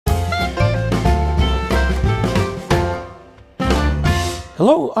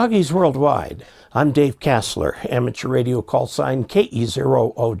Hello, Augies Worldwide. I'm Dave Kassler, amateur radio call sign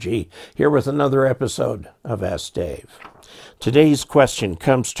KE0OG, here with another episode of Ask Dave. Today's question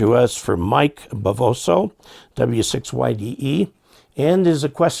comes to us from Mike Bavoso, W6YDE, and is a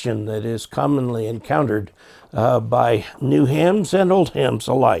question that is commonly encountered by new hams and old hams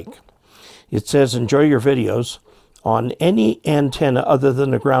alike. It says, enjoy your videos. On any antenna other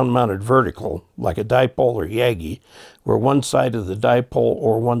than a ground-mounted vertical, like a dipole or Yagi, where one side of the dipole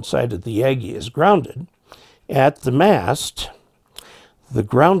or one side of the Yagi is grounded, at the mast, the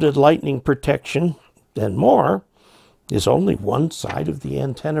grounded lightning protection and more is only one side of the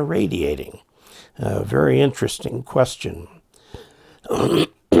antenna radiating. A very interesting question.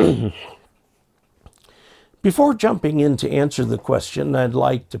 Before jumping in to answer the question, I'd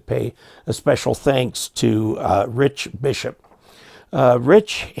like to pay a special thanks to Rich Bishop.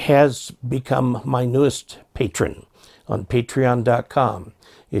 Rich has become my newest patron on patreon.com.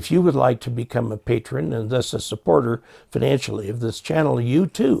 If you would like to become a patron and thus a supporter financially of this channel, you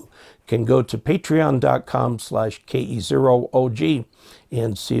too can go to patreon.com/KE0OG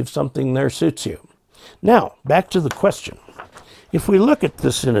and see if something there suits you. Now, back to the question. If we look at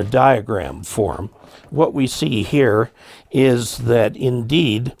this in a diagram form, what we see here is that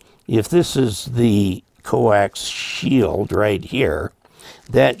indeed, if this is the coax shield right here,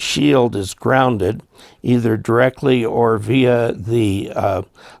 that shield is grounded either directly or via the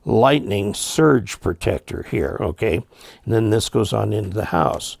lightning surge protector here, okay? And then this goes on into the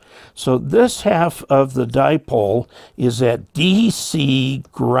house. So this half of the dipole is at DC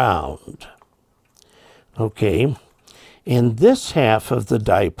ground, okay? And this half of the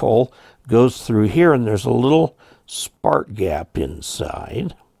dipole goes through here, and there's a little spark gap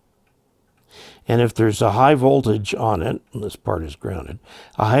inside. And if there's a high voltage on it, and this part is grounded,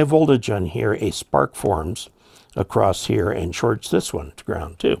 a high voltage on here, a spark forms across here and shorts this one to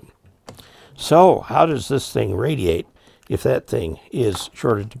ground too. So how does this thing radiate if that thing is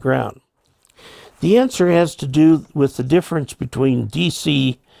shorted to ground? The answer has to do with the difference between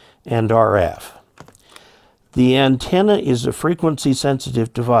DC and RF. The antenna is a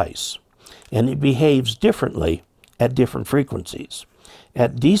frequency-sensitive device, and it behaves differently at different frequencies.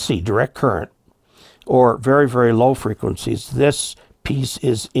 At DC, direct current, or very, very low frequencies, this piece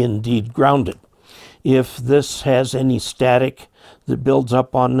is indeed grounded. If this has any static that builds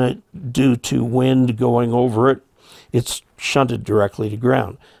up on it due to wind going over it, it's shunted directly to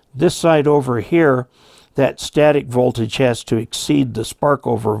ground. This side over here, that static voltage has to exceed the spark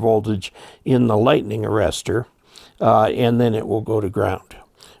over voltage in the lightning arrestor, and then it will go to ground.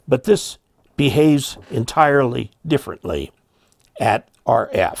 But this behaves entirely differently at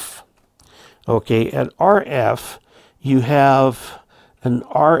RF. Okay, at RF, you have an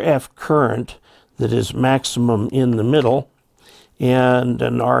RF current that is maximum in the middle and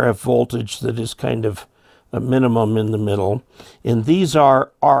an RF voltage that is kind of a minimum in the middle. And these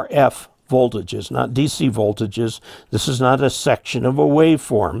are RF voltages, not DC voltages. This is not a section of a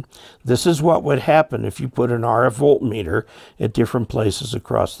waveform. This is what would happen if you put an RF voltmeter at different places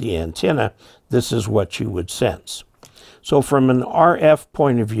across the antenna. This is what you would sense. So from an RF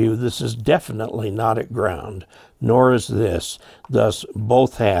point of view, this is definitely not at ground, nor is this. Thus,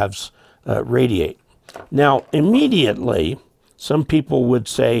 both halves radiate. Now, immediately, some people would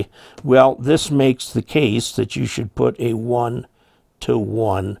say, well, this makes the case that you should put a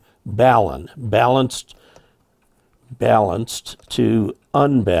 1-to-1 balanced to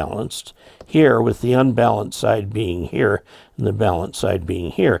unbalanced here, with the unbalanced side being here and the balanced side being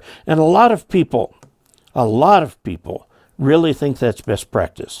here. And a lot of people really think that's best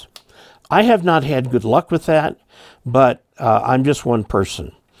practice. I have not had good luck with that, but I'm just one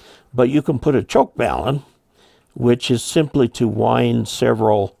person. But you can put a choke balun, which is simply to wind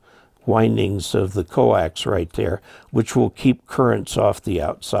several windings of the coax right there, which will keep currents off the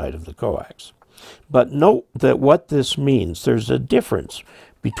outside of the coax. But note that what this means, there's a difference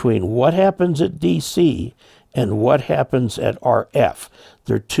between what happens at DC and what happens at RF.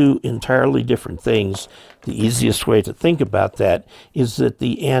 They're two entirely different things. The easiest way to think about that is that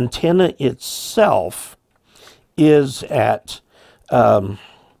the antenna itself is at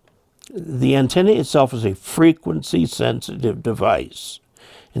the antenna itself is a frequency-sensitive device.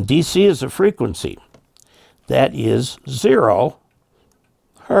 And DC is a frequency. That is 0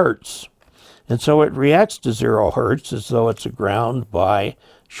 hertz. And so it reacts to 0 hertz as though it's a ground by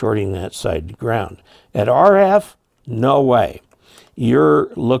shorting that side to ground. At RF, no way.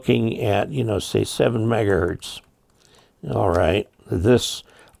 You're looking at, say 7 megahertz. All right, this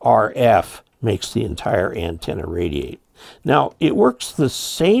RF makes the entire antenna radiate. Now, it works the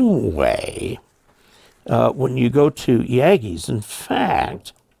same way when you go to Yagis. In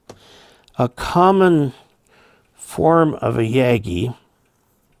fact, a common form of a Yagi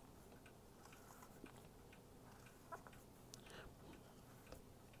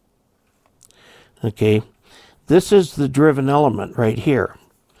okay, this is the driven element right here.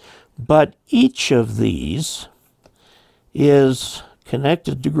 But each of these is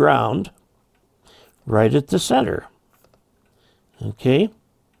connected to ground right at the center. Okay?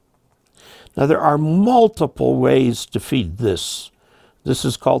 Now there are multiple ways to feed this. This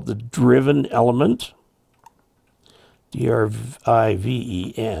is called the driven element.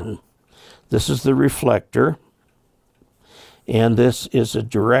 D-R-I-V-E-N. This is the reflector. And this is a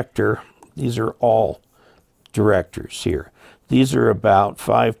director. These are all directors here. These are about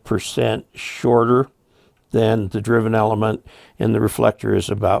 5% shorter than the driven element, and the reflector is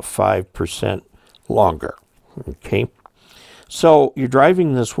about 5% longer. Okay? So you're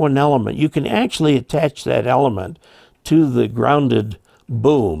driving this one element. You can actually attach that element to the grounded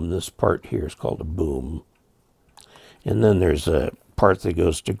boom. This part here is called a boom. And then there's a part that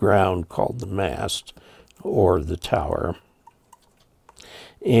goes to ground called the mast or the tower.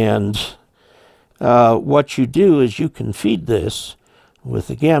 And what you do is you can feed this with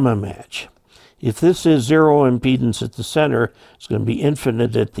a gamma match. If this is zero impedance at the center, it's going to be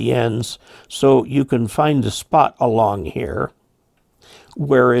infinite at the ends. So you can find a spot along here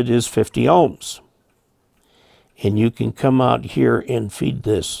where it is 50 ohms. And you can come out here and feed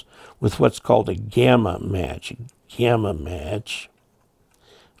this with what's called a gamma match. Gamma match,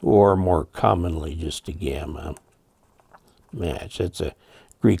 or more commonly just a gamma match. That's a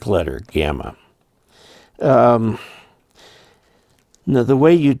Greek letter, gamma. Now the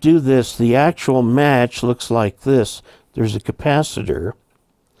way you do this, the actual match looks like this. There's a capacitor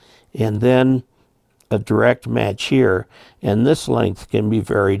and then a direct match here, and this length can be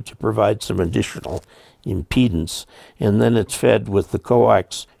varied to provide some additional impedance, and then it's fed with the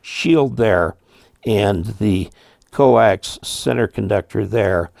coax shield there and the coax center conductor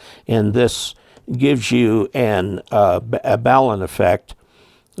there, and this gives you a balun effect.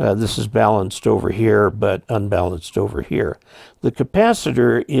 This is balanced over here, but unbalanced over here. The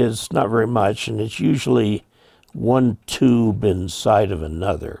capacitor is not very much, and it's usually one tube inside of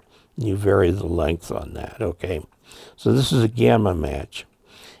another. You vary the length on that, okay? So this is a gamma match.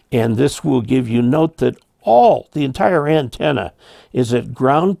 And this will give you, note that the entire antenna is at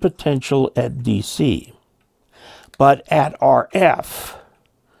ground potential at DC. But at RF,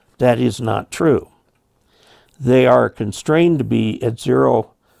 that is not true. They are constrained to be at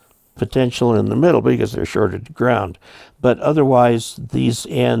zero potential in the middle because they're shorted to ground. But otherwise, these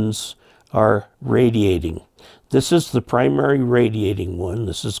ends are radiating. This is the primary radiating one.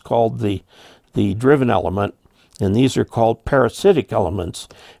 This is called the driven element. And these are called parasitic elements,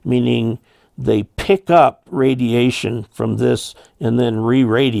 meaning they pick up radiation from this and then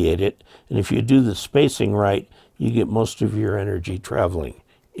re-radiate it. And if you do the spacing right, you get most of your energy traveling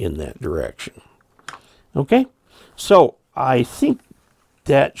in that direction. Okay? So I think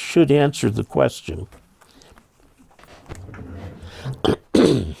that should answer the question.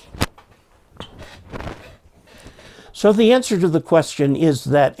 So the answer to the question is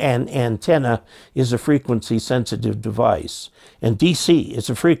that an antenna is a frequency-sensitive device, and DC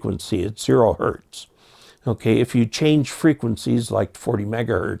is a frequency at 0 hertz. Okay, if you change frequencies like 40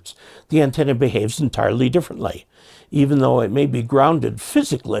 megahertz, the antenna behaves entirely differently. Even though it may be grounded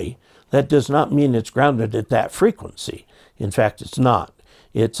physically, that does not mean it's grounded at that frequency. In fact, it's not.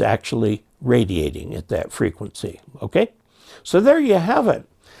 It's actually radiating at that frequency. Okay? So there you have it.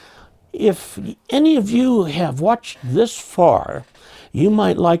 If any of you have watched this far, you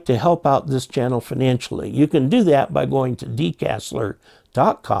might like to help out this channel financially. You can do that by going to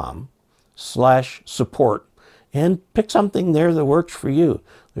dcasler.com/support and pick something there that works for you.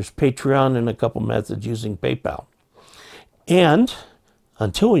 There's Patreon and a couple methods using PayPal. And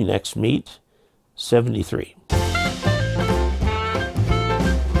until we next meet, 73.